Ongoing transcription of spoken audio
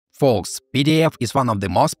Folks, PDF is one of the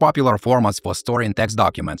most popular formats for storing text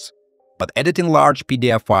documents. But editing large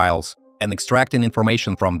PDF files and extracting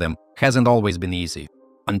information from them hasn't always been easy.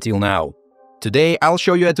 Until now. Today, I'll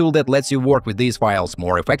show you a tool that lets you work with these files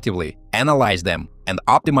more effectively, analyze them, and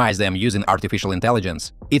optimize them using artificial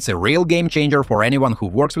intelligence. It's a real game changer for anyone who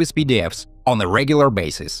works with PDFs on a regular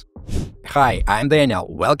basis. Hi, I'm Daniel.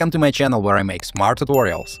 Welcome to my channel where I make smart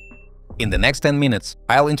tutorials. In the next 10 minutes,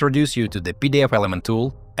 I'll introduce you to the PDFelement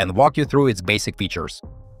tool and walk you through its basic features.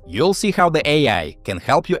 You'll see how the AI can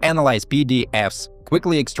help you analyze PDFs,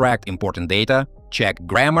 quickly extract important data, check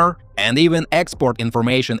grammar, and even export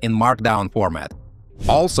information in Markdown format.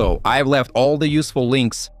 Also, I've left all the useful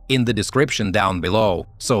links in the description down below,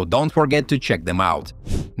 so don't forget to check them out.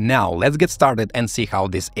 Now, let's get started and see how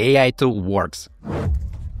this AI tool works.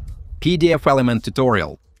 PDFelement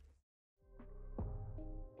tutorial.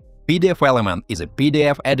 PDFelement is a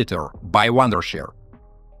PDF editor by Wondershare.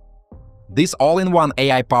 This all-in-one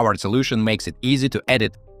AI-powered solution makes it easy to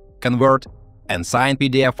edit, convert, and sign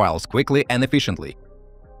PDF files quickly and efficiently.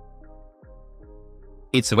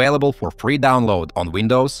 It's available for free download on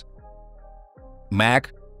Windows,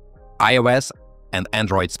 Mac, iOS, and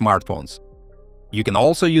Android smartphones. You can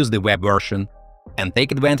also use the web version and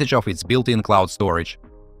take advantage of its built-in cloud storage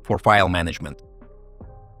for file management.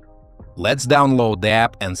 Let's download the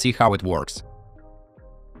app and see how it works.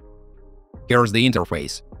 Here's the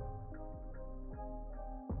interface.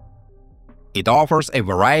 It offers a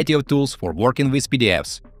variety of tools for working with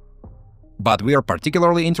PDFs, but we are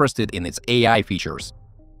particularly interested in its AI features.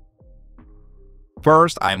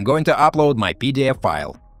 First, I'm going to upload my PDF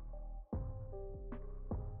file.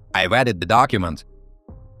 I've added the document.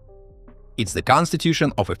 It's the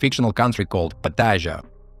constitution of a fictional country called Pataja.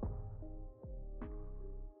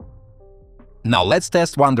 Now let's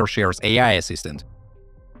test Wondershare's AI assistant.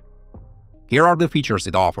 Here are the features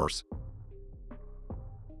it offers.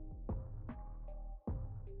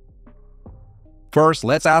 First,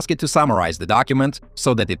 let's ask it to summarize the document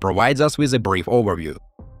so that it provides us with a brief overview.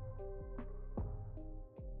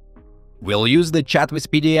 We'll use the Chat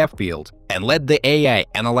with PDF field and let the AI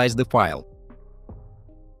analyze the file.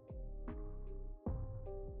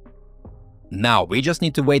 Now, we just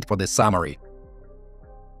need to wait for the summary.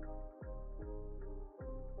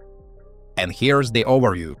 And here's the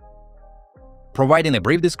overview, providing a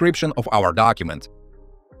brief description of our document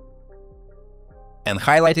and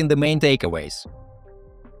highlighting the main takeaways.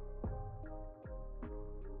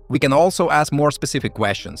 We can also ask more specific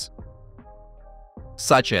questions,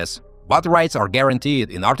 such as, what rights are guaranteed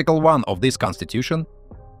in Article 1 of this Constitution?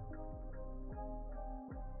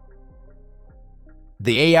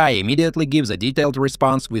 The AI immediately gives a detailed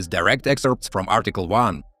response with direct excerpts from Article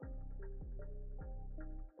 1.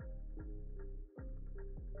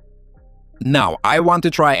 Now, I want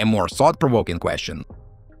to try a more thought-provoking question.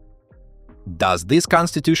 Does this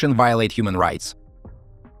Constitution violate human rights?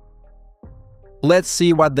 Let's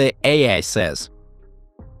see what the AI says.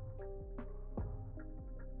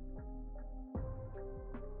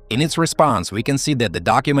 In its response, we can see that the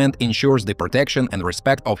document ensures the protection and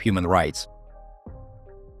respect of human rights.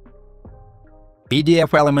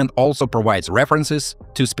 PDFelement also provides references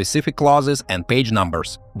to specific clauses and page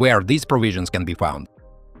numbers where these provisions can be found.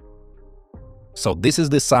 So this is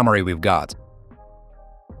the summary we've got.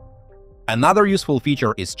 Another useful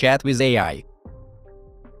feature is Chat with AI.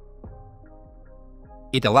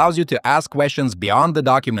 It allows you to ask questions beyond the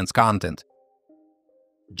document's content,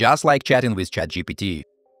 just like chatting with ChatGPT.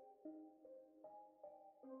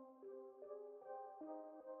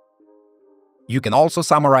 You can also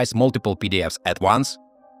summarize multiple PDFs at once,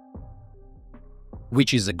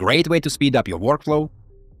 which is a great way to speed up your workflow.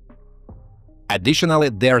 Additionally,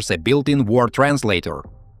 there's a built-in word translator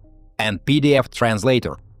and PDF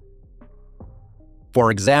translator.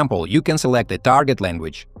 For example, you can select a target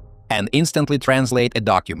language and instantly translate a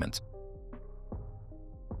document.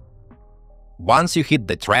 Once you hit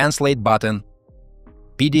the Translate button,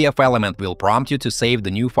 PDFelement will prompt you to save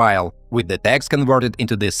the new file with the text converted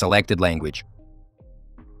into the selected language.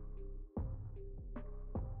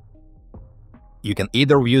 You can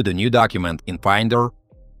either view the new document in Finder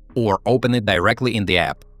or open it directly in the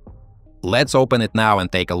app. Let's open it now and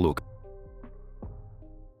take a look.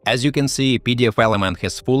 As you can see, PDFelement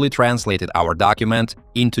has fully translated our document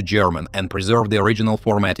into German and preserved the original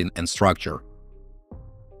formatting and structure.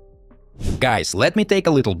 Guys, let me take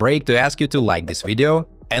a little break to ask you to like this video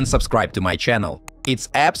and subscribe to my channel. It's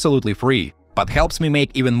absolutely free, but helps me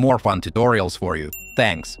make even more fun tutorials for you.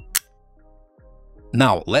 Thanks!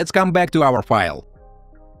 Now, let's come back to our file.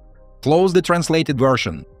 Close the translated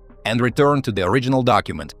version and return to the original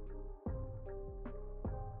document.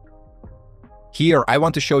 Here I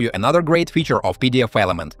want to show you another great feature of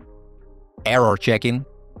PDFelement: error checking.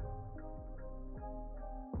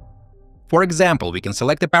 For example, we can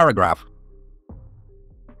select a paragraph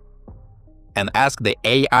and ask the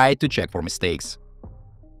AI to check for mistakes.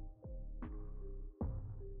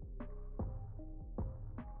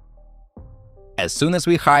 As soon as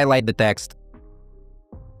we highlight the text,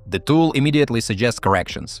 the tool immediately suggests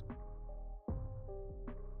corrections.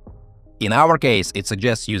 In our case, it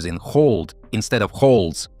suggests using hold instead of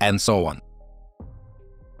holds, and so on.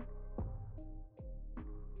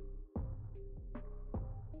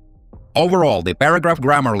 Overall, the Paragraph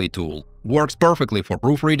Grammarly tool works perfectly for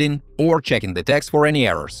proofreading or checking the text for any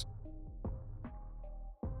errors.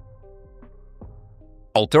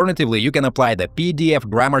 Alternatively, you can apply the PDF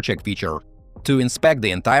Grammar Check feature to inspect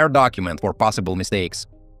the entire document for possible mistakes.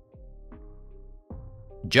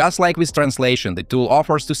 Just like with translation, the tool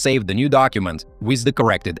offers to save the new document with the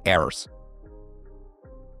corrected errors.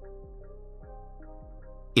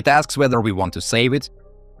 It asks whether we want to save it.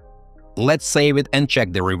 Let's save it and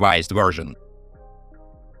check the revised version.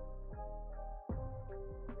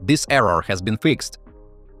 This error has been fixed.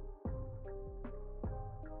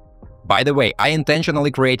 By the way, I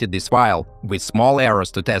intentionally created this file with small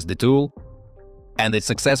errors to test the tool, and it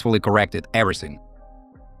successfully corrected everything.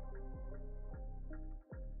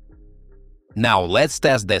 Now let's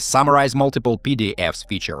test the Summarize Multiple PDFs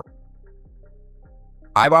feature.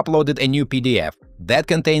 I've uploaded a new PDF that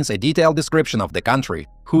contains a detailed description of the country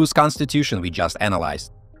whose constitution we just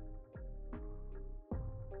analyzed.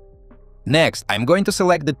 Next, I'm going to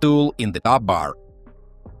select the tool in the top bar.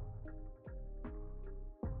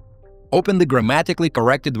 Open the grammatically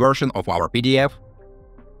corrected version of our PDF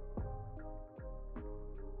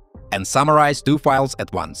and summarize two files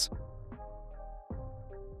at once.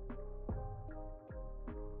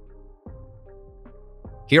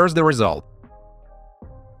 Here's the result: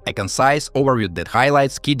 a concise overview that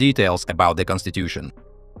highlights key details about the Constitution,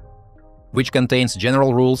 which contains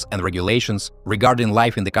general rules and regulations regarding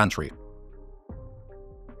life in the country.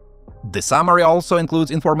 The summary also includes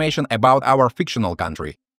information about our fictional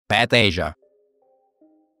country, Pet Asia.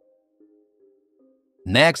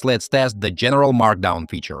 Next, let's test the General Markdown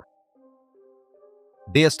feature.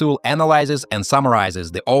 This tool analyzes and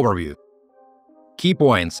summarizes the overview, key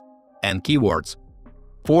points, and keywords,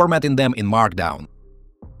 formatting them in Markdown.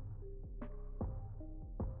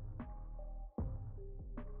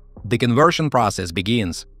 The conversion process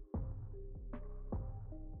begins.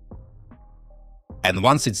 And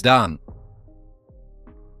once it's done,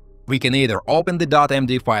 we can either open the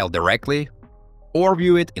 .md file directly or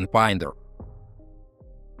view it in Finder.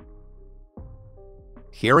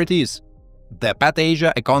 Here it is, the Pet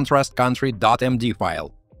Asia a contrast country.md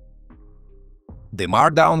file. The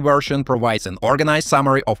Markdown version provides an organized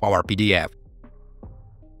summary of our PDF,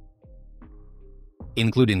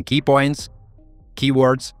 including key points,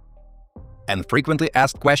 keywords, and frequently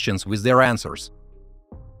asked questions with their answers.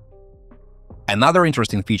 Another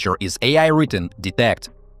interesting feature is AI-written Detect,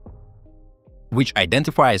 which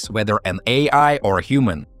identifies whether an AI or a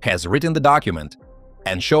human has written the document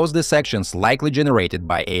and shows the sections likely generated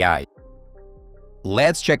by AI.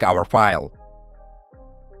 Let's check our file.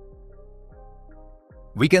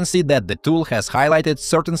 We can see that the tool has highlighted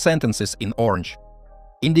certain sentences in orange,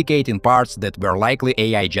 indicating parts that were likely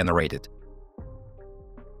AI-generated.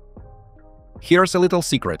 Here's a little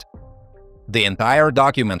secret: the entire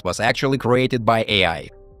document was actually created by AI.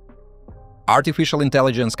 Artificial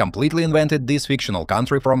intelligence completely invented this fictional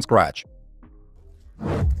country from scratch.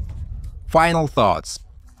 Final thoughts.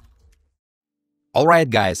 Alright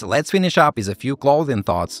guys, let's finish up with a few closing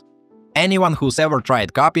thoughts. Anyone who's ever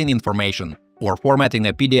tried copying information or formatting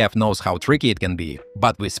a PDF knows how tricky it can be,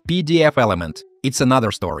 but with PDFelement, it's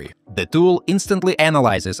another story. The tool instantly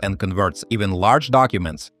analyzes and converts even large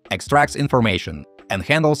documents, extracts information, and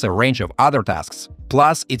handles a range of other tasks.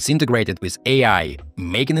 Plus, it's integrated with AI,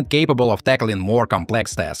 making it capable of tackling more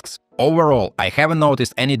complex tasks. Overall, I haven't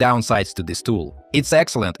noticed any downsides to this tool. It's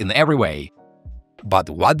excellent in every way. But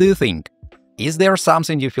what do you think? Is there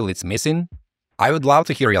something you feel it's missing? I would love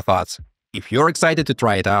to hear your thoughts. If you're excited to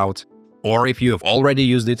try it out, or if you have already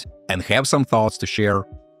used it and have some thoughts to share,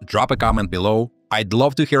 drop a comment below. I'd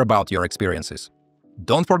love to hear about your experiences.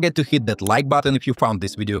 Don't forget to hit that like button if you found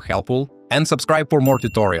this video helpful, and subscribe for more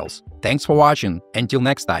tutorials. Thanks for watching, until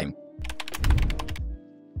next time.